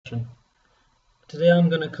Today I'm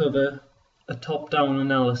going to cover a top-down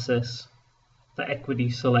analysis for equity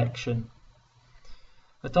selection.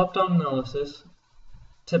 A top-down analysis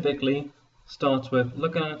typically starts with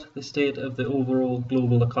looking at the state of the overall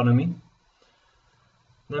global economy.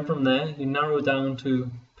 Then from there you narrow down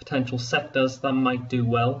to potential sectors that might do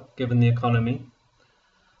well given the economy.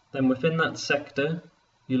 Then within that sector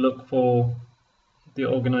you look for the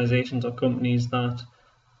organizations or companies that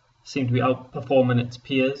seem to be outperforming its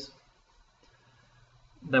peers.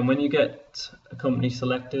 Then when you get a company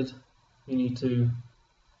selected, you need to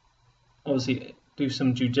obviously do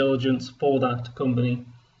some due diligence for that company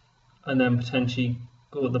and then potentially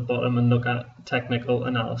go at the bottom and look at technical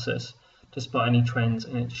analysis to spot any trends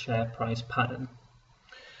in its share price pattern.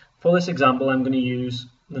 For this example, I'm going to use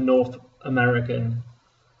the North American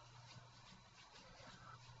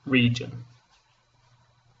region.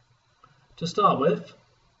 To start with,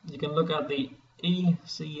 you can look at the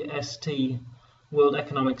ECST World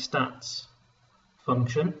Economic Stats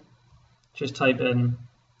function. Just type in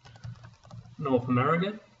North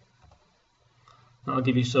America. That'll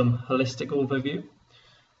give you some holistic overview.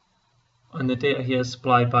 And the data here is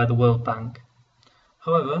supplied by the World Bank.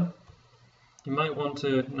 However, you might want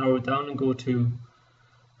to narrow it down and go to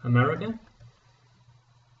America.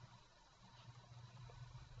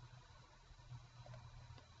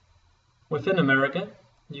 Within America,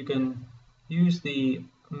 you can use the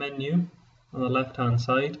menu on the left hand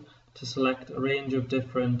side to select a range of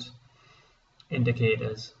different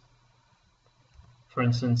indicators. For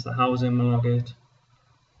instance, the housing market,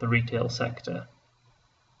 the retail sector.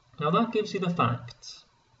 Now that gives you the facts.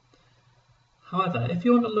 However, if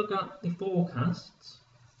you want to look at the forecasts,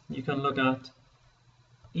 you can look at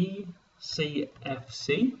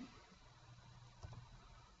ECFC.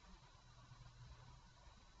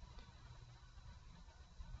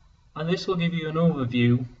 And this will give you an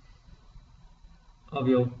overview of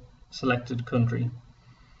your selected country.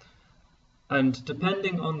 And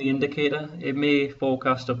depending on the indicator, it may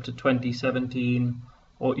forecast up to 2017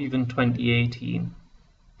 or even 2018.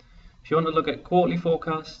 If you want to look at quarterly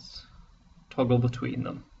forecasts, toggle between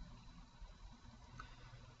them.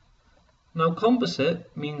 Now composite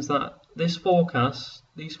means that these forecasts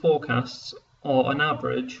are an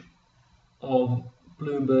average of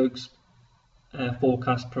Bloomberg's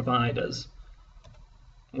forecast providers,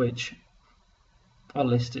 which are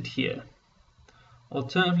listed here.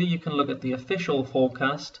 Alternatively, you can look at the official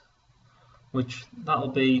forecast, which that'll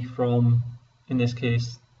be from, in this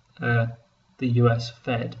case, the US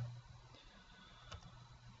Fed.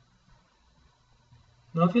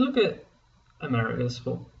 Now if you look at America's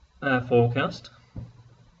forecast,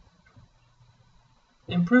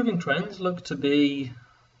 improving trends look to be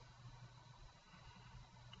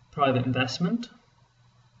private investment,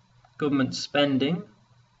 government spending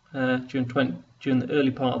during the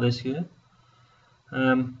early part of this year,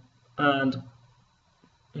 and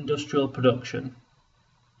industrial production.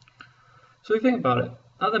 So if you think about it,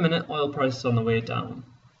 at the minute oil price is on the way down.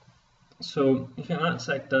 So you think that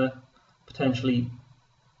sector potentially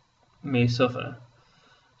may suffer.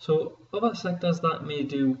 So other sectors that may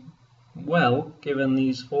do well given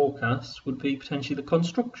these forecasts would be potentially the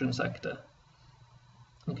construction sector.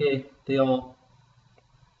 Okay, they are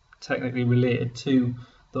technically related to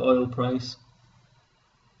the oil price.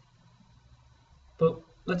 But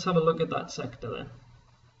let's have a look at that sector then.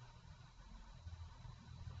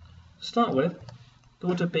 To start with,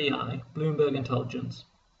 go to BI, Bloomberg Intelligence.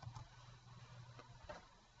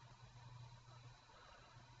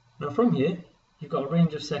 Now from here, you've got a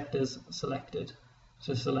range of sectors selected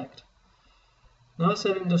to select. Now I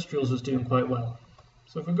said industrials was doing quite well.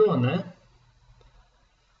 So if we go on there,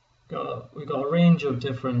 we've got a range of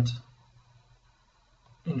different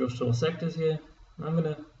industrial sectors here. I'm going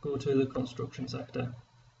to go to the construction sector.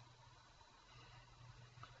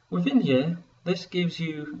 Within here, this gives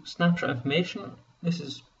you snapshot information. This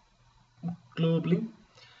is globally.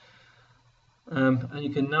 And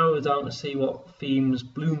you can narrow it down to see what themes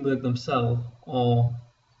Bloomberg themselves are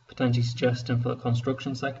potentially suggesting for the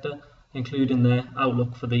construction sector, including their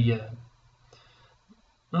outlook for the year.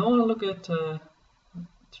 Now I want to look at to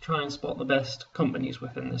try and spot the best companies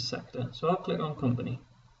within this sector. So I'll click on company.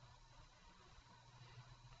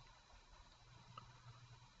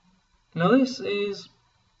 Now this is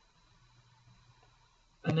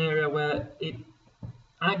an area where it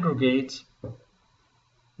aggregates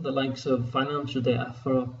the likes of financial data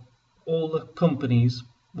for all the companies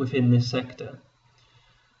within this sector.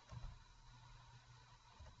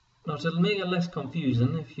 Now to make it less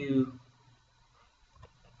confusing, if you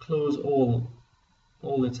close all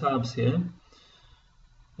the tabs here,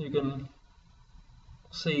 you can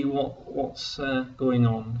see what's going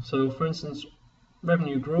on. So for instance,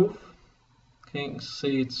 revenue growth, okay, you can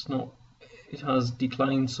see it has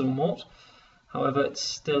declined somewhat, however it's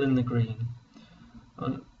still in the green.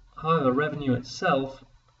 And however, revenue itself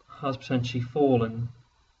has potentially fallen,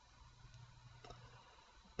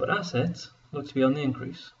 but assets look to be on the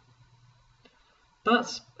increase.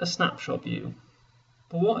 That's a snapshot view,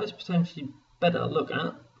 but what is potentially better to look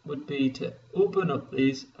at would be to open up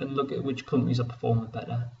these and look at which companies are performing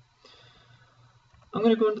better. I'm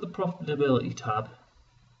going to go into the profitability tab.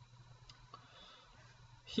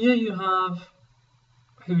 Here you have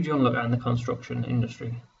who do you want to look at in the construction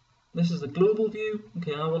industry. This is the global view.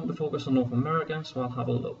 Okay, I want to focus on North America, so I'll have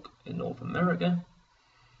a look in North America.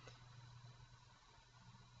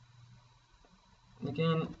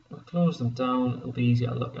 Again, I'll close them down, it'll be easier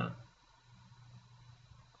to look at.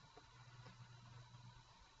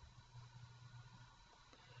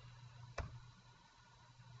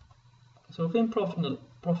 So within profit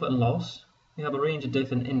and loss, we have a range of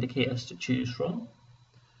different indicators to choose from.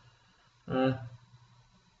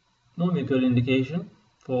 Normally a good indication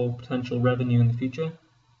for potential revenue in the future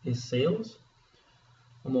is sales,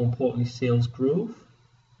 and more importantly sales growth.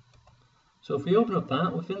 So if we open up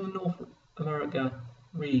that, within the North America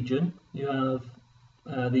region you have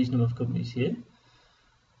these number of companies here.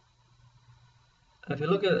 If you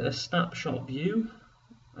look at a snapshot view,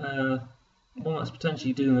 one that's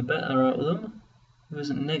potentially doing the better out of them, who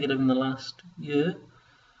isn't negative in the last year,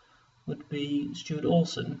 would be Stuart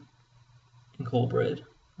Olson Incorporated.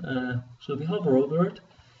 So if you hover over it,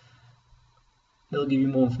 it'll give you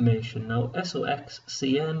more information. Now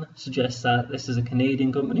SOXCN suggests that this is a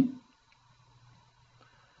Canadian company,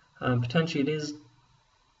 and potentially it is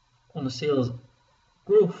on a sales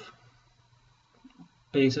growth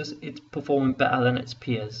basis, it's performing better than its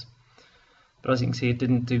peers. But as you can see, it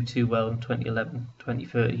didn't do too well in 2011,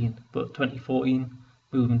 2013, but 2014,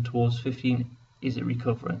 moving towards 15, is it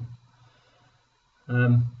recovering?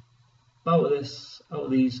 Out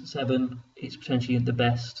of these 7, it's potentially the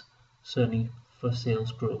best, certainly for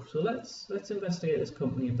sales growth. So let's investigate this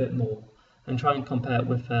company a bit more and try and compare it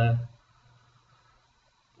with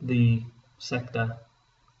the sector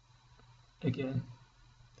again.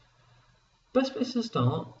 Best place to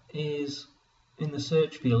start is in the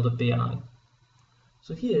search field of BI.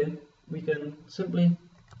 So here we can simply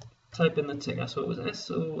type in the ticker. So it was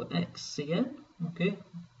SOXCN. Okay,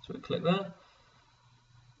 so we click there.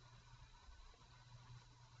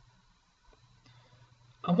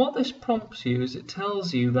 And what this prompts you is it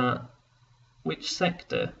tells you that which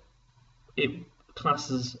sector it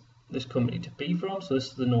classes this company to be from. So this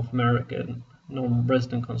is the North American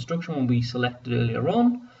non-resident construction one we selected earlier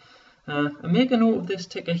on. And make a note of this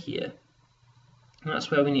ticker here. And that's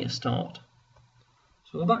where we need to start.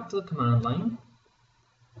 So go back to the command line.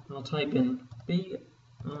 I'll type in BINAN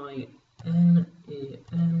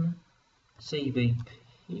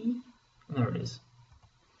CBP. There it is.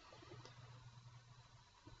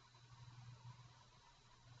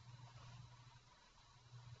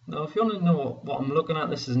 Now if you want to know what I'm looking at,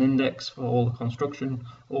 this is an index for all the construction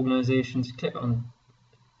organisations. You click on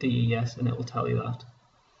DES and it will tell you that.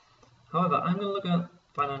 However, I'm going to look at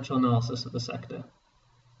financial analysis of the sector.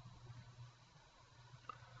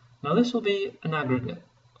 Now this will be an aggregate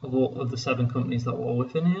of all of the 7 companies that were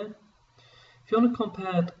within here. If you want to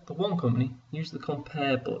compare the one company, use the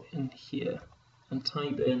compare button here and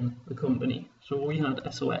type in the company. So we had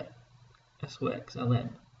CN.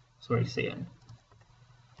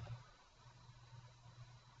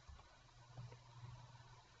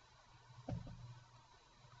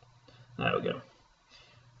 There we go.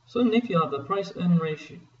 So if you have the price earning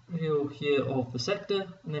ratio here of the sector,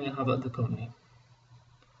 and then you have it of the company.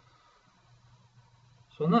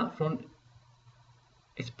 So on that front,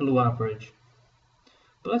 it's below average.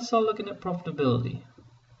 But let's start looking at profitability.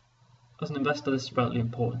 As an investor, this is relatively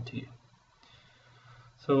important to you.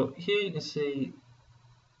 So here you can see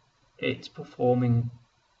it's performing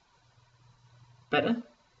better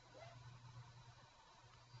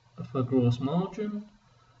for gross margin.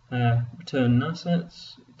 Return on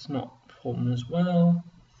assets, it's not performing as well.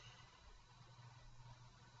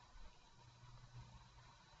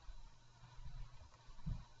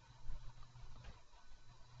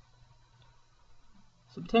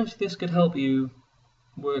 So potentially this could help you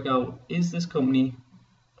work out, is this company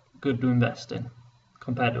good to invest in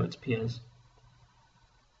compared to its peers?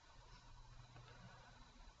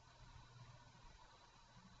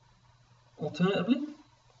 Alternatively,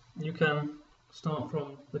 you can start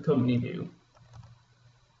from the company view.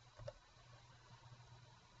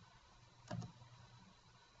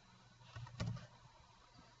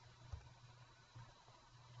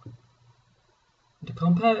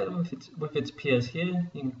 compare it with its peers here,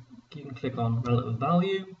 you can click on relative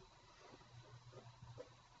value.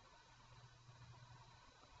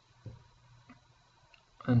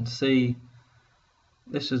 And see,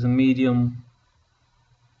 this is a medium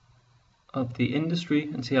of the industry,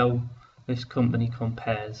 and see how this company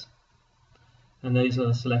compares. And these are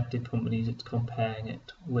the selected companies it's comparing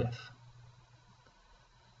it with.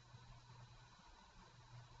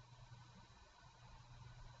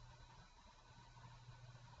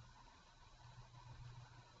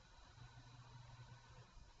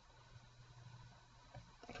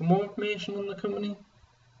 For more information on the company,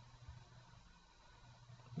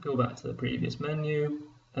 go back to the previous menu,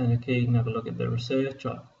 and okay, you can have a look at the research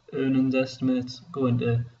or earnings estimates, go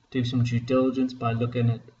into do some due diligence by looking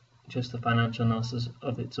at just the financial analysis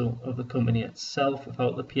of the company itself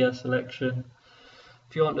without the peer selection.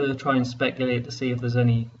 If you want to try and speculate to see if there's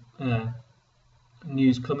any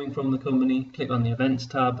news coming from the company, click on the events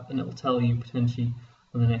tab and it will tell you potentially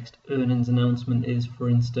when the next earnings announcement is, for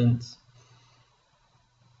instance.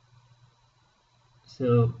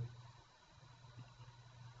 So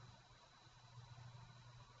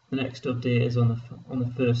the next update is on the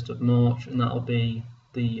 1st of March, and that'll be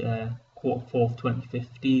the quarter 4 of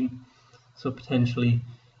 2015. So potentially,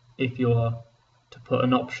 if you are to put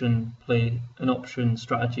an option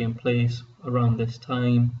strategy in place around this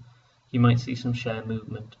time, you might see some share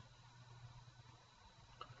movement.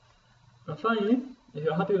 And finally, if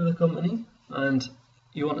you're happy with the company and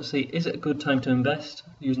you want to see is it a good time to invest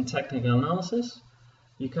using technical analysis,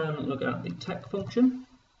 you can look at the tech function,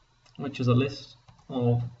 which is a list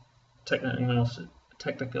of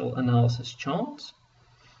technical analysis charts.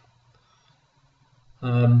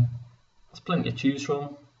 There's plenty to choose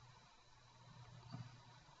from.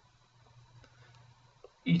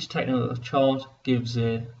 Each technical chart gives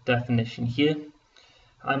a definition here.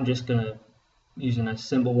 I'm just going to use a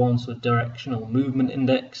simple one, so directional movement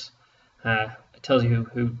index. It tells you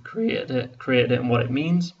who created it and what it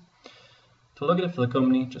means. To look at it for the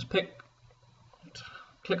company, just click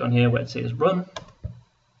on here where it says run,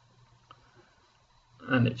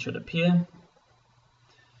 and it should appear.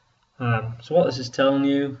 So what this is telling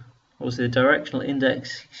you, obviously the directional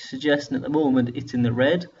index suggesting at the moment it's in the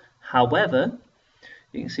red. However,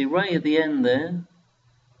 you can see right at the end there,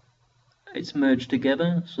 it's merged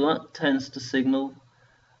together, so that tends to signal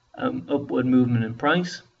upward movement in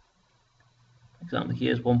price. For example,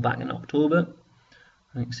 here's one back in October.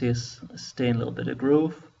 You can see us staying a little bit of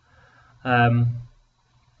growth. So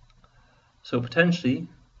potentially,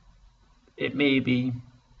 it may be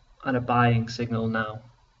at a buying signal now.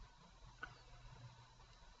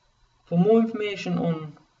 For more information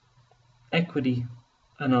on equity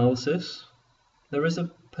analysis, there is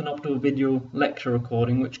a Panopto video lecture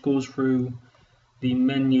recording which goes through the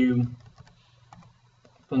menu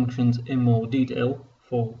functions in more detail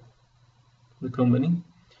for the company.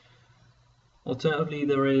 Alternatively,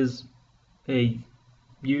 there is a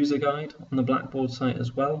user guide on the Blackboard site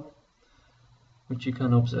as well, which you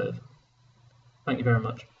can observe. Thank you very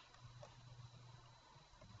much.